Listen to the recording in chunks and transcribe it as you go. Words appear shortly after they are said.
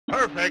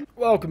Perfect.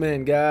 Welcome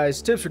in,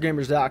 guys.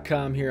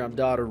 Tips4Gamers.com here. I'm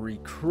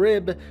Daughtery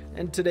Crib, and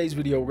in today's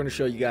video we're going to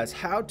show you guys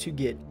how to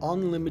get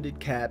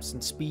unlimited caps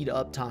and speed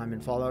up time in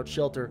Fallout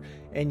Shelter.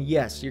 And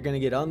yes, you're going to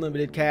get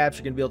unlimited caps.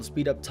 You're going to be able to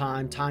speed up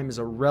time. Time is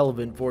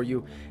irrelevant for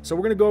you. So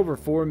we're going to go over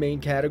 4 main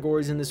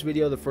categories in this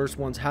video. The first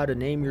one's how to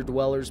name your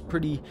dwellers.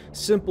 Pretty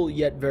simple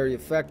yet very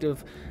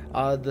effective.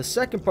 The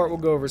second part we'll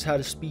go over is how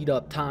to speed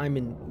up time,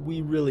 and we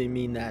really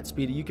mean that.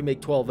 Speed. You can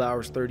make 12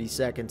 hours 30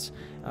 seconds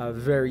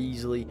very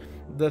easily.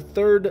 The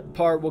third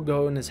part we'll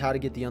go in is how to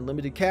get the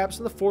unlimited caps,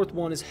 and the fourth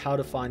one is how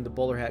to find the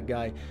bowler hat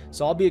guy.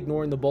 So I'll be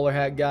ignoring the bowler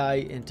hat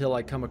guy until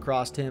I come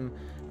across him,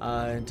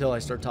 until I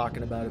start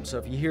talking about him. So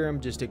if you hear him,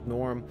 just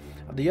ignore him.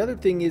 The other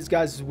thing is,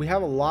 guys, is we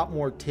have a lot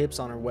more tips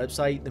on our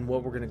website than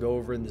what we're going to go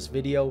over in this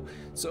video.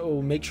 So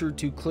make sure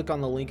to click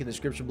on the link in the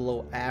description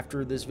below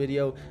after this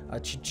video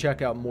to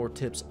check out more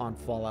tips on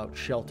Fallout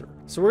Shelter.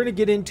 So we're going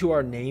to get into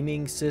our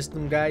naming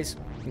system, guys,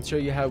 and show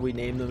you how we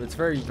name them. It's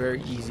very,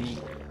 very easy.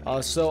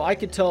 So I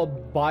could tell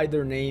by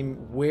their name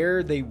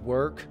where they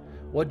work,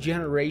 what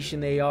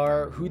generation they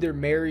are, who they're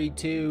married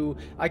to.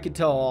 I could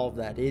tell all of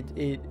that.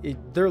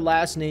 Their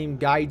last name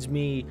guides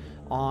me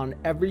on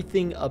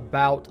everything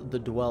about the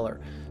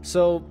dweller.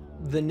 So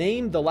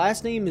the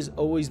last name is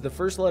always, the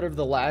first letter of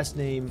the last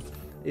name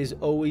is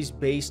always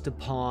based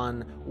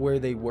upon where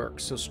they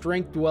work. So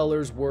strength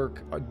dwellers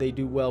work, they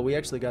do well. We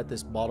actually got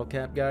this bottle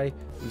cap guy.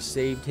 We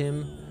saved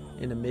him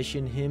in a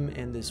mission, him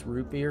and this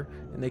root beer,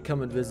 and they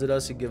come and visit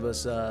us and give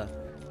us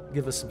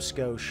some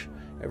skosh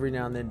every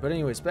now and then. But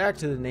anyways, back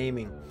to the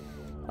naming.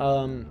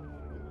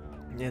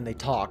 And they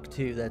talk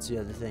too, that's the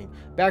other thing.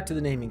 Back to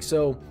the naming.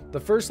 So the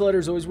first letter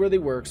is always where they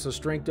work, so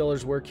strength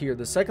dwellers work here.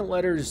 The second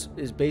letter is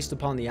based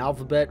upon the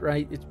alphabet,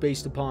 right? It's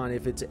based upon,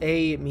 if it's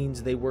A, it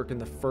means they work in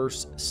the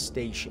first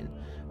station.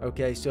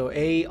 Okay, so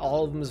A,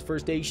 all of them is the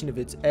first station. If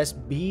it's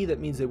SB, that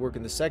means they work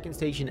in the second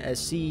station.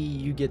 SC,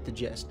 you get the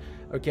gist.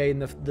 Okay,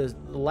 and the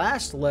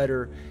last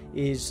letter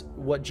is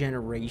what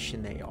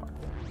generation they are.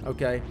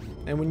 Okay,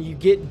 and when you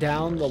get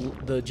down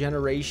the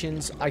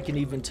generations, I can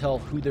even tell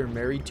who they're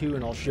married to,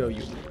 and I'll show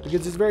you,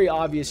 because it's very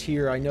obvious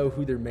here. I know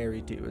who they're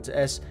married to. It's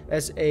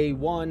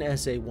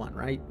SA1,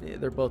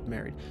 right? They're both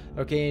married.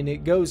 Okay, and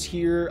it goes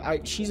here.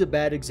 She's a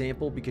bad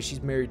example because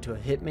she's married to a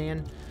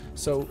hitman,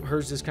 so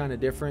hers is kind of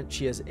different.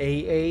 She has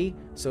AA,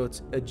 so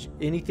it's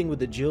anything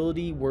with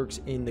agility works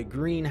in the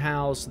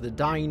greenhouse, the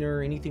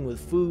diner, anything with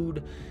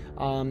food.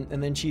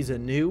 And then she's a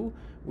new,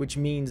 which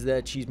means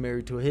that she's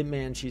married to a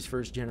hitman. She's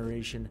first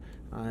generation,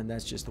 and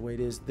that's just the way it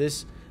is.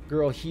 This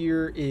girl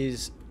here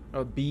is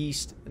a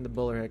beast, and the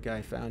bowler hat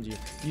guy found you.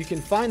 You can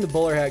find the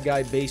bowler hat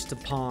guy based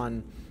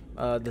upon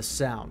the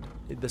sound.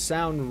 The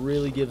sound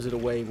really gives it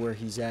away where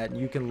he's at, and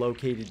you can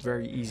locate it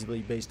very easily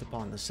based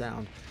upon the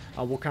sound.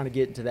 We'll kind of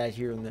get into that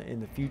here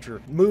in the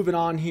future. Moving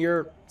on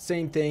here,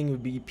 same thing. It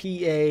would be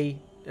PA.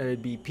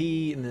 It'd be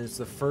P, and then it's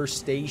the first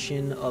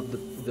station of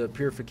the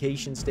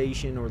purification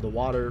station or the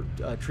water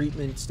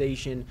treatment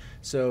station.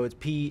 So it's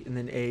P and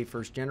then A,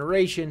 first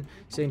generation.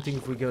 Same thing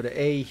if we go to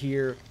A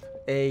here,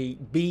 A,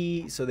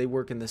 B, so they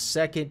work in the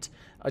second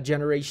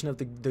generation of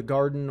the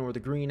garden or the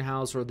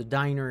greenhouse or the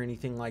diner or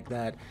anything like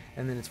that,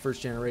 and then it's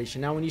first generation.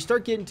 Now when you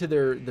start getting to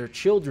their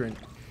children,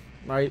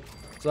 right?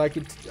 So I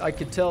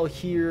could tell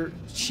here,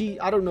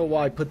 I don't know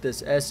why I put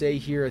this SA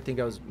here. I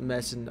think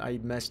I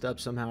messed up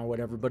somehow or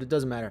whatever, but it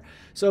doesn't matter.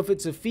 So if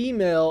it's a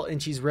female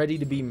and she's ready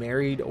to be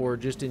married, or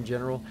just in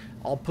general,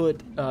 I'll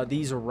put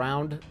these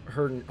around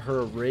her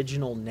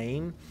original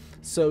name.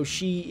 So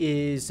she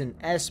is an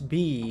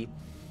SB,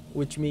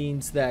 which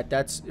means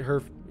that's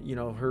her, you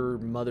know, her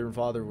mother and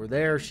father were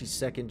there. She's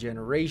second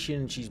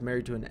generation. She's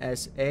married to an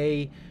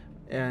SA,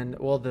 and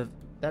well,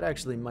 that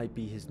actually might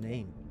be his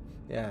name.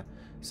 Yeah.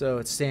 So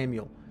it's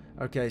Samuel.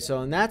 Okay,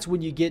 so and that's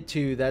when you get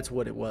to, that's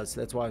what it was.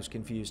 That's why I was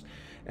confused.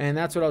 And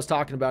that's what I was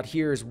talking about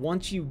here, is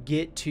once you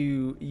get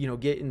to, you know,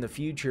 get in the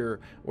future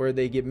where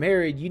they get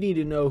married, you need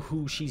to know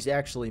who she's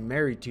actually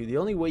married to. The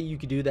only way you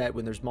could do that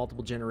when there's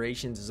multiple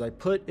generations is I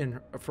put in,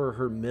 for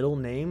her middle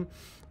name,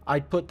 I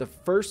put the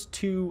first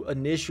 2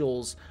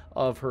 initials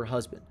of her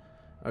husband.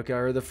 Okay,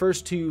 or the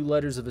first 2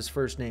 letters of his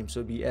first name.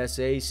 So it'd be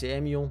SA,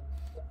 Samuel,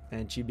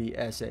 and she'd be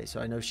SA.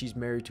 So I know she's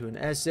married to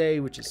an SA,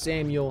 which is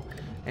Samuel,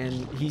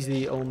 and he's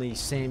the only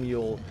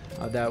Samuel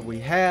that we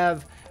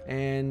have.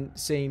 And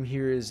same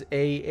here is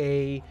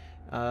AA,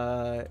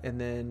 and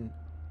then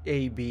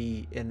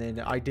AB, and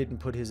then I didn't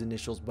put his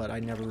initials, but I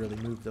never really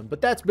moved them.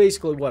 But that's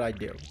basically what I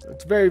do.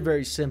 It's very,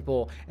 very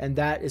simple, and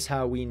that is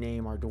how we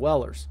name our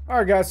dwellers. All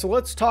right, guys, so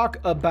let's talk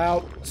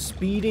about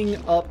speeding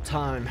up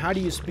time. How do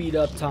you speed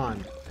up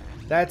time?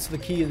 That's the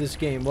key of this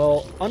game.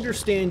 Well,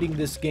 understanding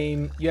this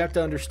game, you have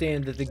to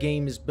understand that the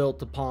game is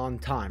built upon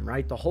time,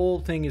 right? The whole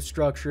thing is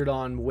structured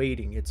on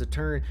waiting. It's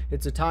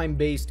a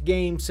time-based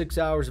game, 6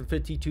 hours and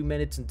 52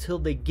 minutes until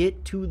they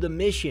get to the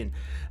mission.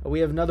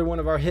 We have another one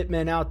of our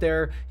hitmen out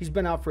there. He's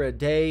been out for a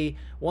day,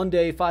 1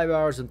 day, 5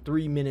 hours and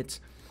 3 minutes.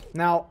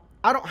 Now,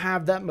 I don't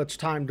have that much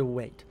time to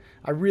wait.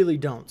 I really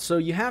don't. So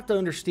you have to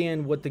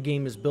understand what the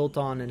game is built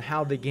on and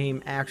how the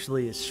game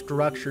actually is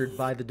structured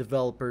by the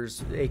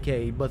developers,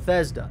 aka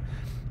Bethesda.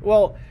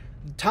 Well,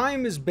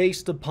 time is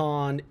based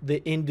upon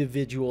the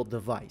individual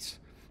device.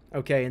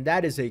 Okay, and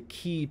that is a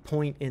key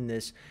point in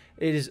this.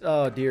 It is,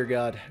 oh dear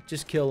God,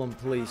 just kill him,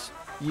 please.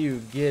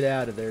 You get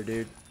out of there,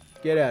 dude.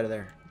 Get out of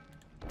there.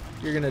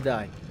 You're gonna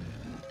die.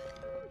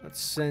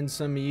 Let's send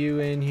some of you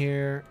in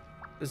here.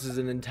 This is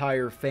an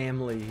entire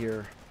family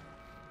here.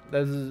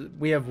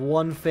 We have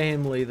one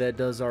family that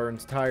does our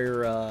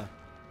entire, I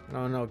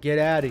don't know, get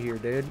out of here,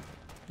 dude.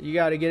 You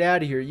gotta get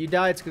out of here. You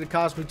die, it's gonna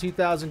cost me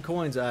 2,000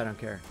 coins. I don't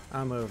care.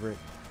 I'm over it.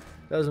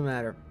 Doesn't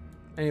matter.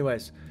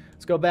 Anyways,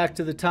 let's go back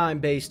to the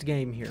time-based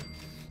game here.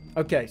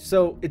 Okay,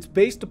 so it's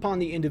based upon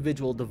the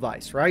individual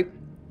device, right?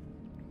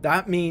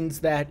 That means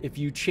that if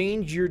you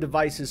change your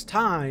device's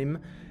time,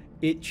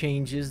 it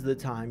changes the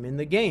time in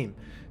the game.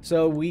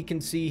 So we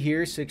can see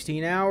here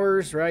 16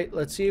 hours, right?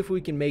 Let's see if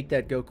we can make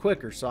that go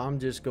quicker. So I'm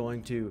just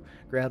going to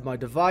grab my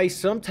device.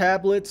 Some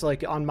tablets,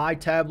 like on my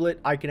tablet,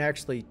 I can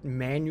actually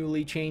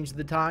manually change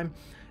the time,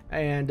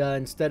 and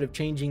instead of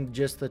changing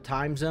just the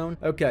time zone.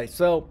 Okay,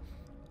 so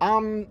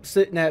I'm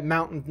sitting at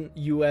Mountain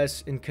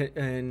US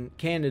and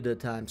Canada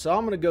time. So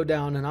I'm going to go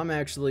down, and I'm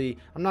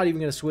not even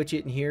going to switch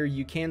it in here.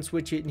 You can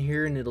switch it in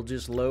here and it'll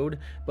just load.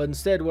 But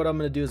instead what I'm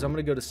going to do is I'm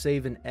going to go to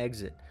save and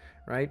exit,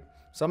 right?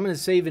 So I'm going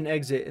to save and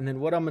exit, and then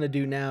what I'm going to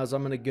do now is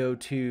I'm going to go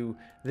to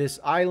this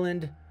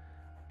island,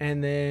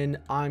 and then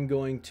I'm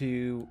going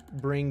to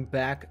bring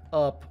back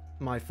up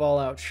my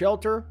Fallout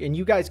shelter. And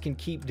you guys can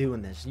keep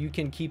doing this. You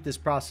can keep this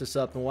process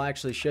up, and we'll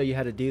actually show you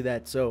how to do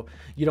that so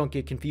you don't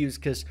get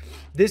confused, because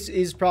this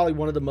is probably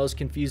one of the most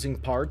confusing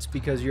parts,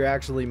 because you're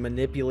actually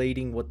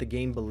manipulating what the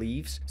game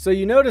believes. So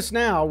you notice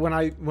now when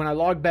I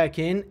log back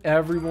in,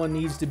 everyone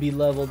needs to be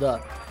leveled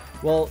up.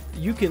 Well,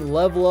 you can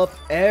level up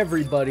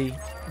everybody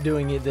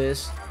doing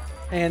this,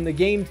 and the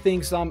game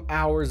thinks I'm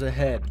hours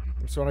ahead.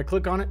 So when I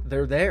click on it,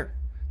 they're there.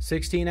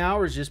 16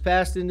 hours just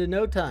passed into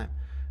no time.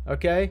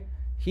 Okay,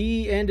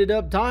 he ended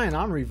up dying.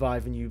 I'm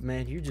reviving you,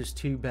 man. You're just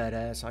too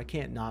badass. I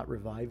can't not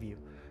revive you.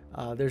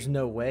 There's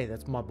no way.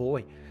 That's my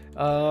boy.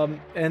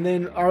 And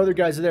then our other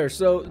guys are there.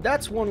 So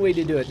that's one way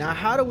to do it. Now,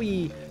 how do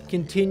we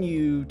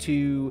continue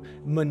to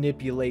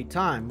manipulate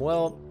time?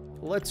 Well,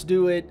 let's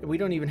do it. We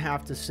don't even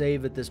have to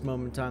save at this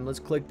moment in time. Let's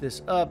click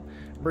this up,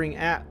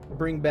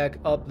 bring back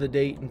up the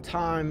date and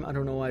time. I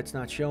don't know why it's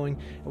not showing.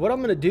 And what I'm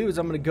going to do is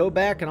I'm going to go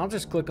back, and I'll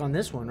just click on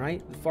this one,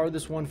 right? The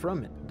farthest one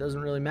from it. It doesn't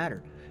really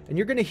matter. And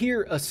you're going to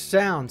hear a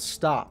sound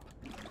stop,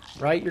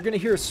 right? You're going to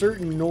hear a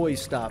certain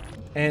noise stop,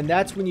 and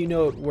that's when you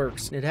know it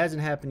works. It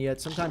hasn't happened yet.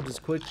 Sometimes it's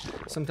quick,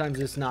 sometimes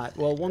it's not.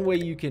 Well, one way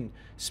you can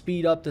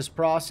speed up this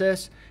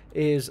process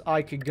is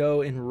I could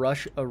go and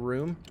rush a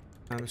room.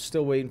 I'm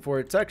still waiting for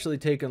it. It's actually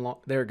taking long.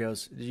 There it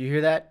goes. Did you hear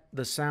that?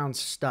 The sound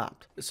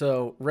stopped.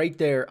 So right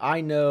there,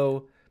 I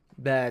know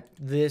that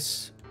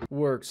this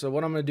works. So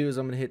what I'm going to do is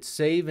I'm going to hit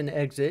save and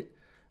exit.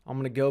 I'm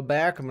going to go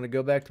back. I'm going to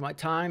go back to my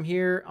time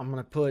here. I'm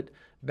going to put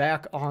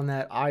back on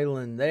that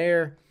island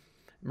there.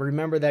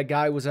 Remember, that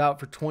guy was out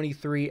for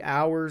 23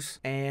 hours,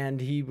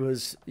 and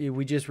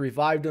we just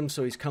revived him,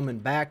 so he's coming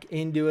back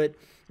into it.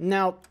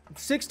 Now,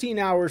 16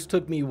 hours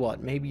took me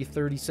what? Maybe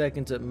 30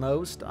 seconds at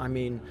most. I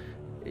mean,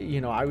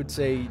 you know, I would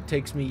say it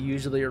takes me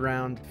usually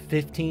around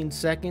 15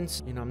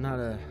 seconds. You know, I'm not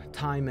a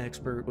time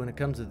expert when it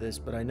comes to this,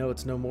 but I know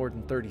it's no more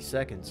than 30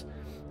 seconds.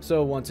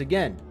 So once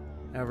again,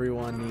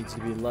 everyone needs to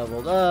be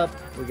leveled up.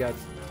 We got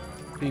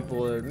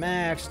people that are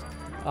maxed.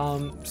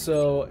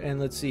 And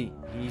let's see,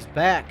 he's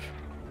back.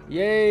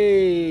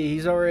 Yay,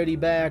 he's already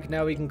back.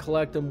 Now we can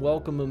collect him,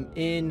 welcome him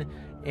in,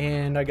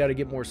 and I got to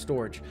get more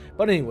storage.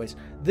 But anyways,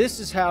 this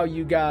is how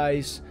you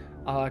guys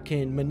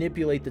can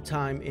manipulate the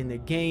time in the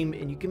game,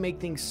 and you can make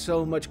things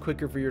so much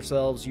quicker for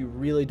yourselves. You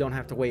really don't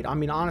have to wait. I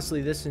mean,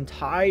 honestly, this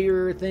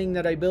entire thing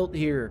that I built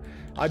here,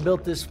 I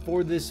built this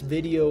for this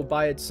video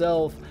by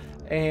itself,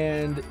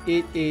 and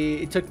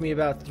it took me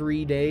about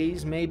 3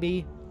 days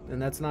maybe,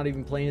 and that's not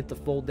even playing it the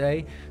full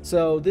day.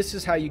 So this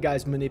is how you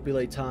guys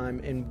manipulate time,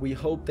 and we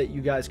hope that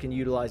you guys can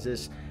utilize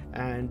this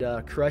and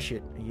crush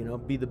it, you know,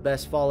 be the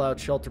best Fallout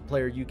Shelter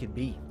player you can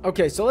be.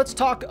 Okay, so let's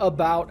talk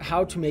about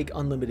how to make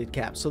unlimited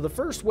caps. So the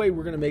first way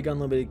we're going to make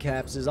unlimited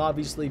caps is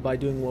obviously by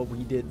doing what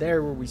we did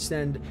there, where we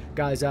send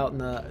guys out in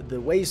the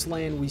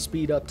wasteland, we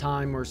speed up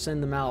time, or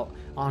send them out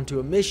onto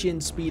a mission,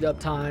 speed up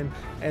time,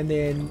 and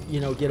then, you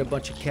know, get a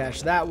bunch of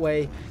cash that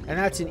way. And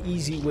that's an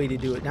easy way to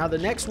do it. Now the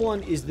next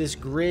one is this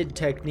grid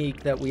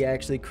technique that we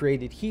actually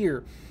created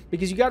here,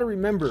 because you got to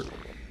remember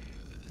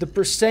the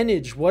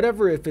percentage,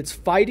 whatever, if it's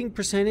fighting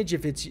percentage,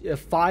 if it's a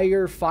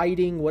fire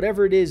fighting,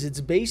 whatever it is,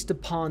 it's based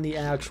upon the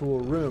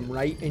actual room,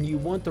 right? And you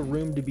want the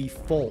room to be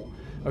full.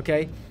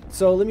 Okay,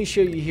 so let me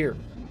show you here.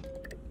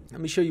 Let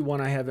me show you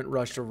one I haven't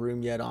rushed a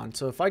room yet on.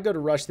 So if I go to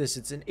rush this,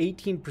 it's an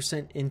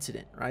 18%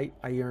 incident, right?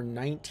 I earn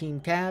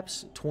 19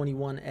 caps,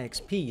 21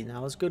 XP.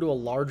 Now let's go to a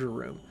larger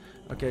room.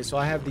 Okay, so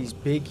I have these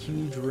big,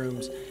 huge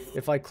rooms.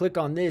 If I click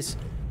on this,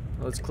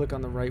 let's click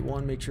on the right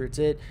one, make sure it's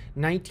it.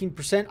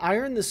 19%. I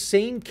earn the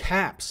same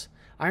caps.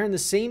 I earn the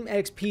same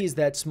XP as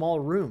that small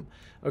room,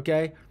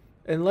 okay?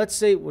 And let's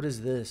say, what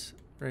is this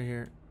right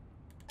here?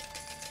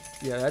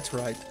 Yeah, that's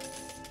right.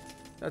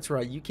 That's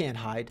right, you can't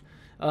hide.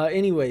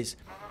 Anyways,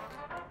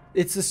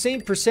 it's the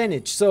same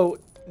percentage. So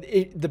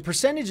the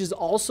percentage is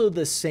also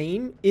the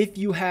same if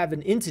you have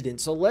an incident.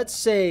 So let's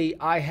say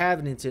I have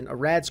an incident, a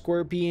rad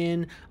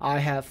scorpion, I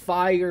have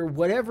fire,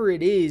 whatever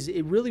it is,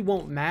 it really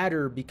won't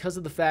matter because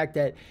of the fact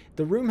that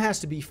the room has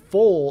to be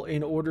full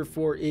in order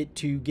for it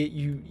to get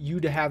you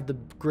to have the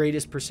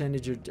greatest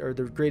percentage or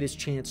the greatest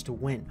chance to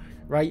win,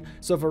 right?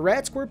 So if a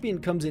rad scorpion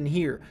comes in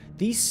here,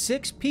 these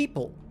 6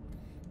 people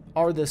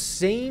are the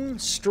same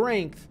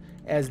strength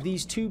as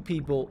these 2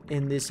 people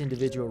in this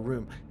individual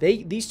room.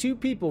 These 2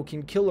 people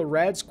can kill a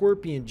rad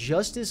scorpion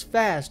just as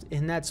fast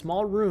in that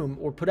small room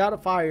or put out a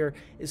fire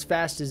as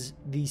fast as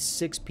these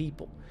 6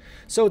 people.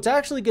 So it's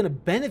actually going to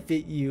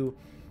benefit you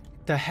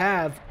to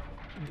have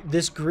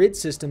this grid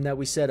system that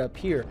we set up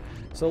here.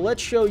 So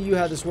let's show you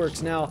how this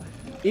works. Now,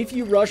 if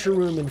you rush a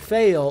room and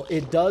fail,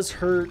 it does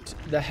hurt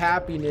the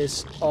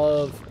happiness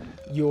of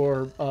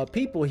your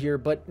people here,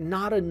 but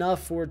not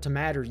enough for it to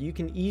matter. You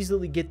can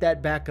easily get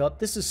that back up.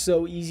 This is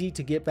so easy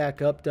to get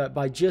back up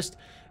by just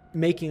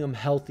making them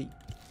healthy.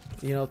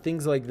 You know,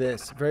 things like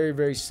this. Very,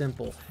 very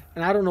simple.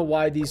 And I don't know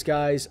why these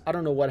guys, I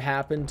don't know what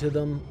happened to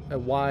them,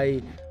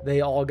 why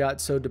they all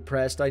got so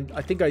depressed. I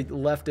think I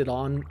left it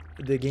on,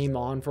 the game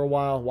on for a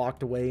while,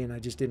 walked away, and I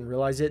just didn't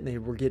realize it, and they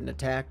were getting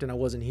attacked, and I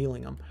wasn't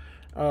healing them.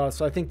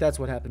 So I think that's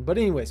what happened. But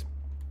anyways,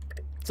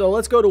 so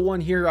let's go to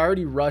one here. I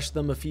already rushed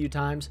them a few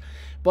times,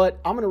 but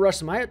I'm going to rush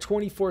them. I had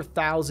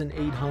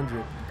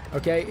 24,800.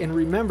 Okay, and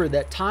remember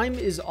that time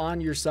is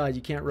on your side.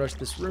 You can't rush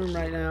this room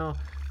right now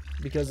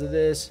because of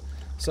this.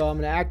 So I'm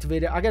going to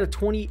activate it. I got a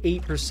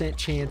 28%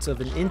 chance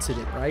of an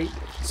incident, right?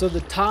 So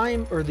the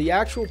time or the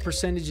actual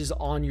percentage is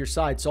on your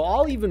side. So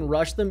I'll even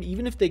rush them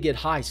even if they get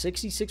high.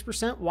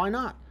 66%, why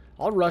not?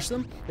 I'll rush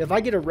them. If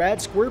I get a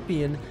rad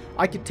scorpion,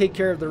 I could take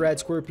care of the rad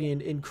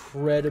scorpion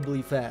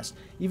incredibly fast.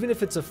 Even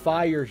if it's a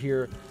fire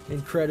here,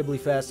 incredibly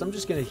fast. I'm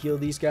just going to heal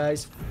these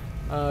guys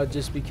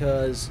just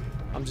because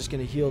I'm just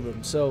going to heal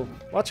them. So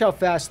watch how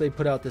fast they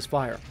put out this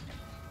fire.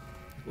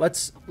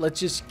 Let's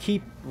just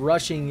keep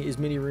rushing as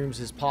many rooms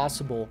as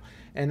possible.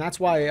 And that's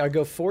why I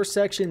go 4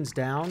 sections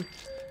down.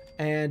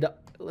 And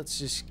let's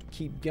just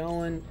keep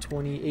going.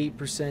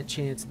 28%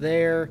 chance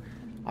there.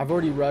 I've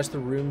already rushed the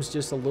rooms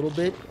just a little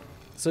bit.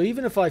 So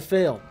even if I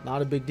fail,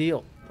 not a big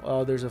deal.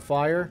 There's a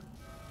fire.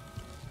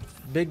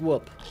 Big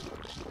whoop.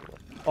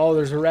 Oh,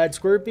 there's a rad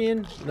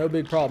scorpion. No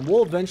big problem.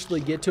 We'll eventually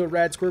get to a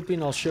rad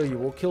scorpion. I'll show you.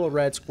 We'll kill a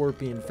rad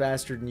scorpion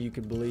faster than you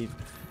can believe.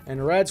 And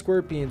a rad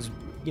scorpion's,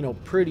 you know,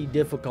 pretty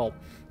difficult.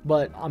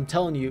 But I'm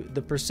telling you,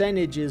 the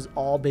percentage is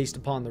all based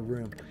upon the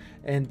room.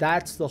 And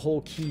that's the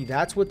whole key.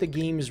 That's what the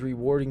game is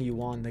rewarding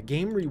you on. The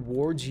game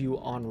rewards you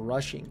on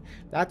rushing.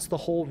 That's the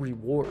whole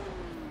reward.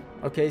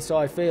 Okay, so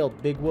I failed.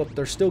 Big whoop.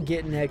 They're still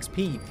getting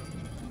XP.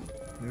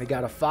 And they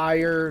got a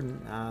fire.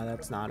 Nah,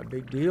 that's not a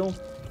big deal.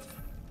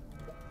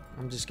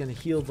 I'm just going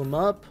to heal them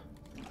up.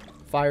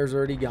 Fire's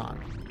already gone.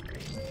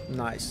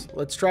 Nice.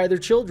 Let's try their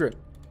children.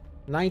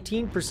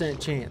 19%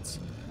 chance.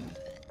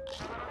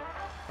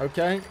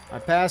 Okay, I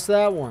passed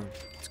that one.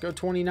 Let's go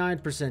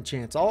 29%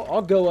 chance.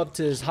 I'll go up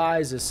to as high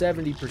as a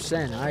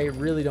 70%. I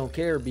really don't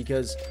care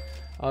because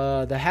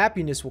the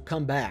happiness will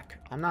come back.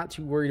 I'm not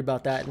too worried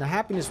about that. And the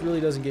happiness really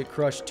doesn't get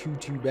crushed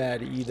too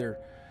bad either.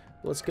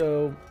 Let's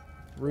go.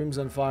 Room's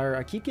on fire.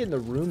 I keep getting the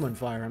room on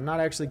fire. I'm not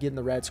actually getting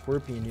the rad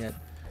scorpion yet.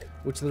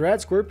 Which the rad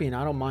scorpion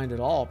I don't mind at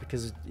all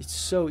because it's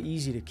so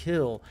easy to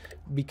kill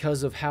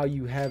because of how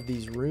you have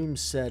these rooms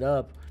set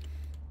up.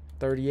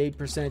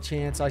 38%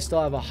 chance. I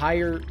still have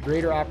a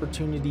greater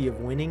opportunity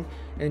of winning.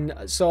 And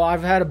so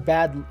I've had a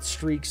bad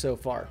streak so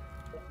far.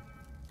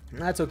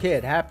 And that's okay.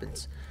 It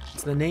happens.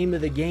 It's the name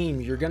of the game.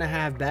 You're going to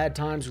have bad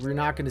times where you're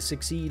not going to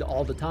succeed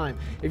all the time.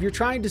 If you're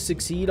trying to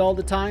succeed all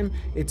the time,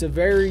 it's a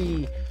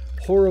very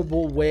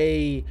horrible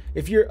way.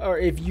 If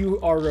you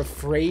are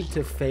afraid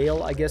to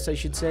fail, I guess I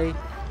should say,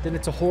 then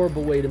it's a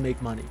horrible way to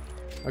make money.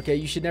 Okay,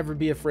 you should never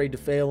be afraid to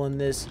fail in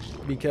this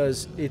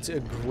because it's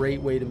a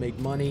great way to make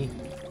money.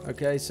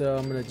 Okay, so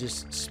I'm going to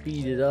just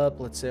speed it up.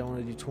 Let's say I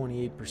want to do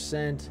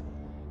 28%.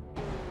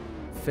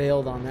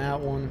 Failed on that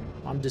one.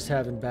 I'm just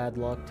having bad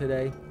luck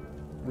today.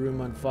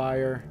 Room on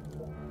fire.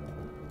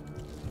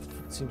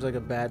 Seems like a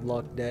bad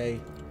luck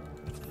day.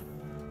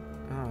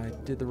 Oh, I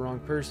did the wrong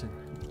person.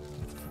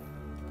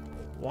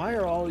 Why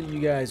are all of you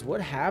guys,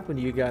 what happened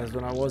to you guys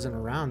when I wasn't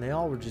around? They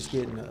all were just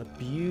getting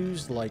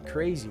abused like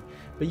crazy.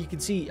 But you can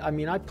see, I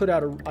mean, I put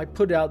out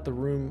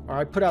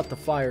the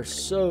fire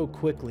so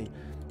quickly.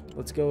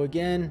 Let's go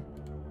again.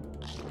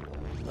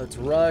 Let's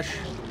rush.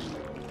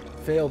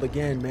 Failed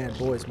again, man,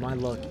 boys, my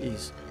luck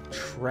is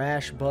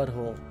trash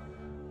butthole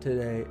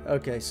today.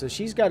 Okay, so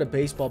she's got a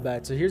baseball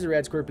bat. So here's a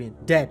rad scorpion.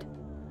 Dead.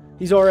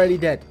 He's already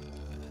dead.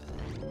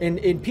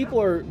 And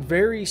people are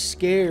very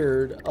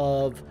scared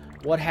of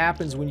what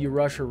happens when you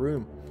rush a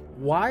room.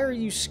 Why are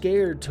you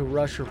scared to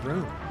rush a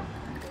room?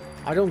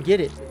 I don't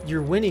get it.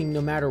 You're winning no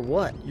matter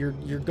what.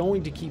 You're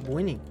going to keep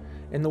winning.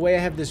 And the way I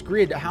have this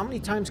grid, how many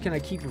times can I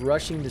keep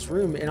rushing this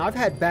room? And I've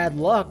had bad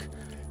luck,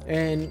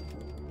 and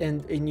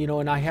you know,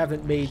 and I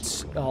haven't made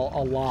a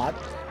lot.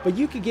 But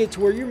you could get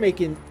to where you're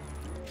making,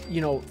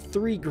 you know,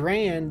 3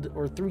 grand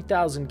or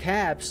 3,000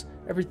 caps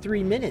every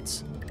 3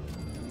 minutes.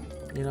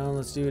 You know,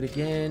 let's do it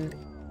again.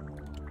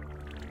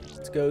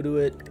 Let's go to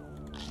it.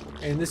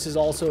 And this is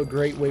also a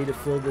great way to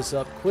fill this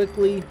up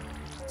quickly.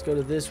 Let's go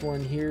to this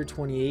one here,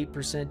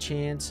 28%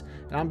 chance.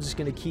 And I'm just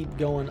going to keep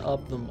going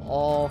up them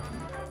all.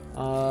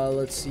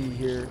 Let's see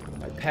here.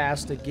 I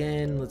passed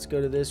again. Let's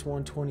go to this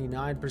one,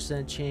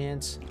 29%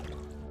 chance.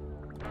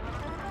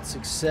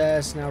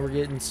 Success. Now we're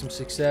getting some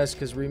success,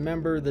 because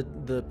remember,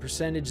 the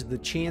percentage, the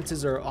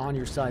chances are on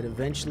your side.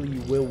 Eventually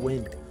you will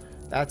win.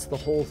 That's the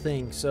whole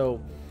thing.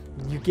 So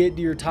you get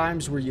your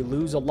times where you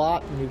lose a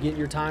lot, and you get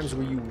your times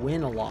where you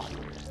win a lot,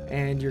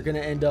 and you're going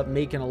to end up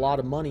making a lot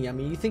of money. I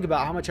mean, you think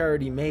about how much I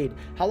already made.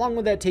 How long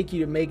would that take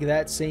you to make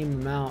that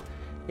same amount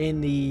in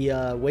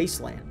the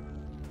wasteland,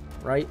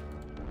 right?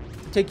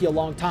 It'd take you a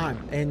long time.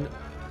 And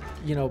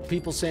you know,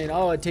 people saying,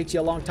 oh, it takes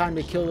you a long time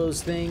to kill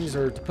those things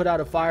or to put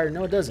out a fire.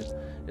 No, it doesn't.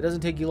 It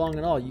doesn't take you long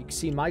at all. You can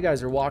see my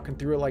guys are walking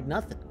through it like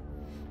nothing.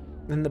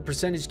 And the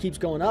percentage keeps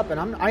going up, and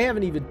I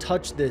haven't even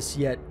touched this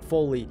yet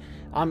fully.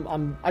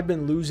 I've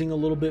been losing a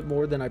little bit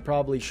more than I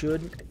probably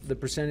should. The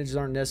percentages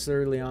aren't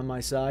necessarily on my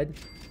side,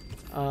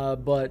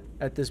 but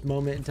at this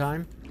moment in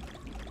time.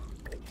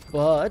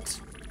 But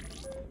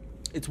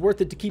it's worth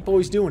it to keep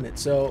always doing it.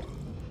 So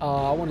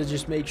I want to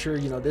just make sure,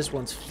 you know, this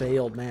one's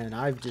failed. Man,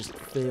 I've just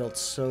failed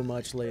so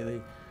much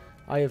lately.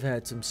 I have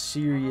had some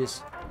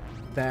serious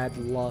bad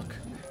luck.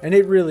 And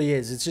it really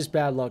is. It's just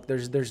bad luck.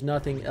 There's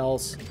nothing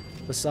else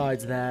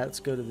besides that. Let's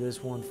go to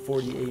this one,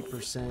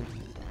 48%.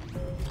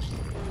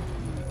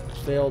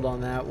 Failed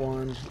on that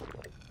one.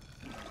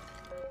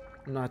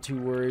 I'm not too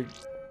worried.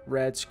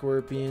 Rad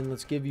Scorpion,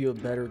 let's give you a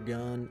better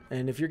gun.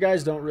 And if your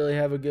guys don't really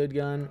have a good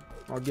gun,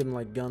 I'll give them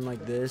like a gun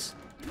like this.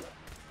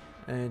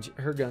 And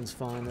her gun's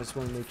fine. I just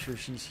want to make sure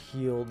she's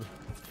healed.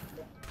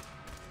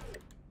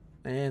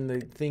 And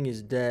the thing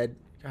is dead.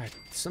 God,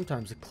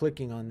 sometimes the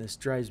clicking on this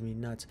drives me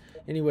nuts.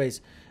 Anyways,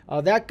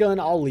 that gun,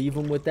 I'll leave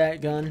them with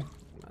that gun.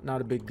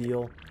 Not a big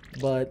deal.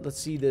 But let's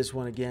see this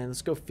one again.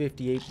 Let's go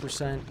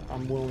 58%.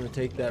 I'm willing to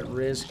take that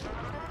risk.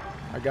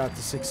 I got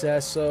the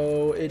success,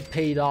 so it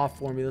paid off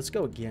for me. Let's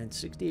go again.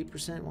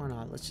 68%. Why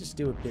not? Let's just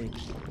do it big.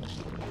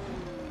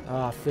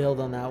 Failed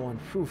on that one.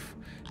 Whew.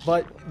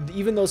 But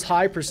even those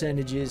high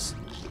percentages,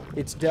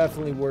 it's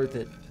definitely worth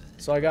it.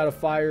 So I got a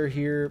fire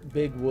here,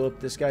 big whoop.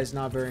 This guy's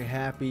not very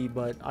happy,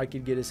 but I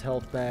could get his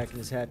health back and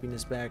his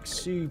happiness back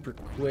super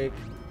quick.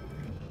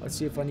 Let's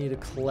see if I need to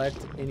collect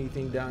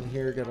anything down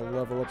here. Got to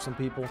level up some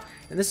people.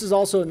 And this is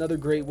also another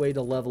great way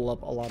to level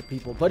up a lot of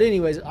people. But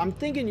anyways, I'm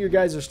thinking you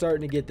guys are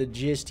starting to get the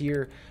gist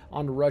here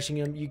on rushing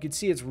them. You can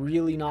see it's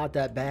really not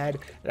that bad.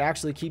 It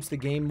actually keeps the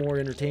game more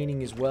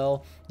entertaining as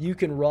well. You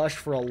can rush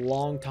for a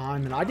long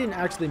time. And I didn't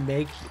actually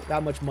make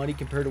that much money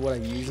compared to what I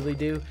usually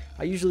do.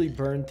 I usually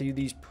burn through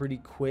these pretty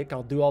quick.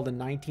 I'll do all the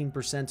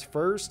 19%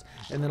 first,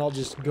 and then I'll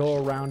just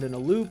go around in a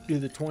loop, do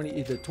the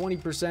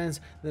 20%,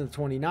 then the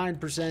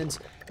 29%,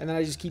 and then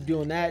I just keep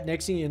doing that.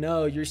 Next thing you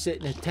know, you're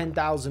sitting at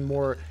 10,000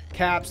 more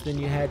caps than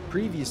you had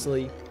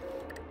previously,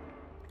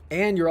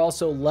 and you're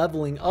also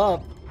leveling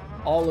up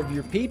all of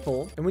your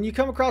people. And when you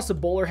come across a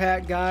bowler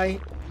hat guy,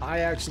 I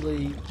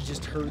actually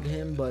just heard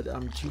him, but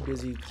I'm too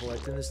busy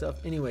collecting this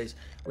stuff. Anyways,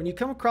 when you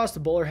come across the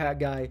bowler hat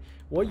guy,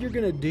 what you're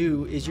going to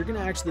do is you're going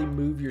to actually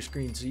move your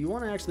screen. So you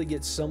want to actually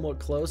get somewhat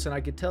close, and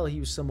I could tell he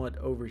was somewhat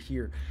over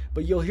here.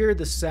 But you'll hear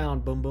the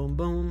sound, boom, boom,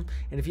 boom.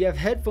 And if you have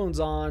headphones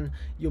on,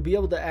 you'll be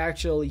able to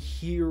actually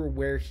hear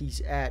where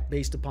he's at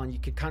based upon, you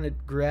could kind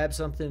of grab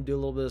something and do a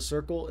little bit of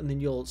circle, and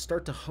then you'll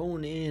start to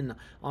hone in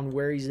on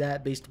where he's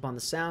at based upon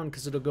the sound,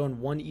 because it'll go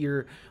in one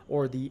ear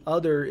or the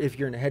other if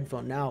you're in a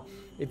headphone. Now,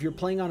 if you're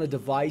playing on a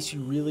device,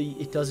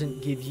 it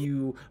doesn't give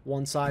you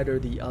one side or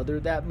the other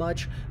that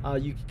much.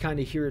 You can kind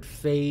of hear it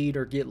fade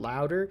or get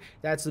louder.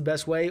 That's the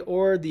best way.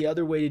 Or the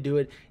other way to do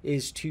it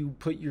is to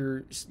put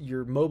your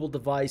mobile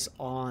device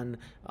on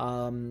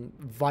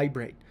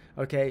vibrate,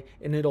 okay?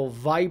 And it'll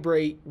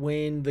vibrate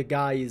when the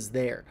guy is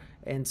there.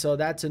 And so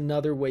that's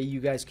another way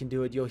you guys can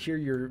do it. You'll hear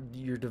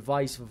your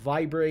device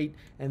vibrate,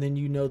 and then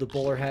you know the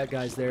bowler hat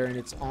guy's there, and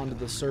it's onto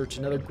the search.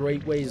 Another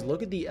great way is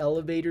look at the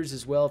elevators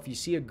as well. If you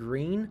see a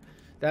green,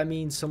 that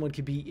means someone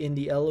could be in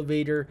the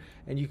elevator,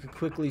 and you could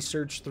quickly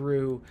search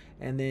through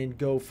and then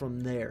go from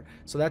there.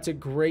 So that's a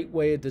great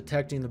way of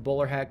detecting the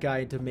bowler hat guy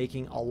into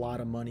making a lot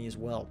of money as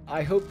well.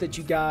 I hope that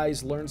you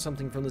guys learned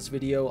something from this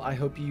video. I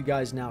hope you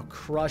guys now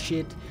crush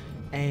it,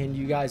 and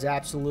you guys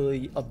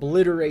absolutely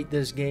obliterate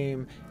this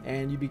game,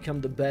 and you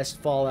become the best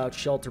Fallout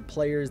Shelter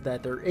players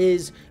that there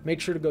is. Make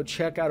sure to go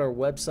check out our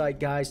website,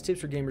 guys,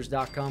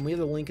 tipsforgamers.com. We have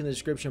the link in the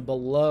description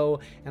below,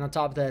 and on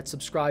top of that,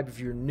 subscribe if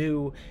you're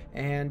new,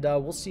 and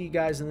we'll see you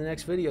guys in the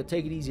next video.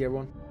 Take it easy,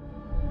 everyone.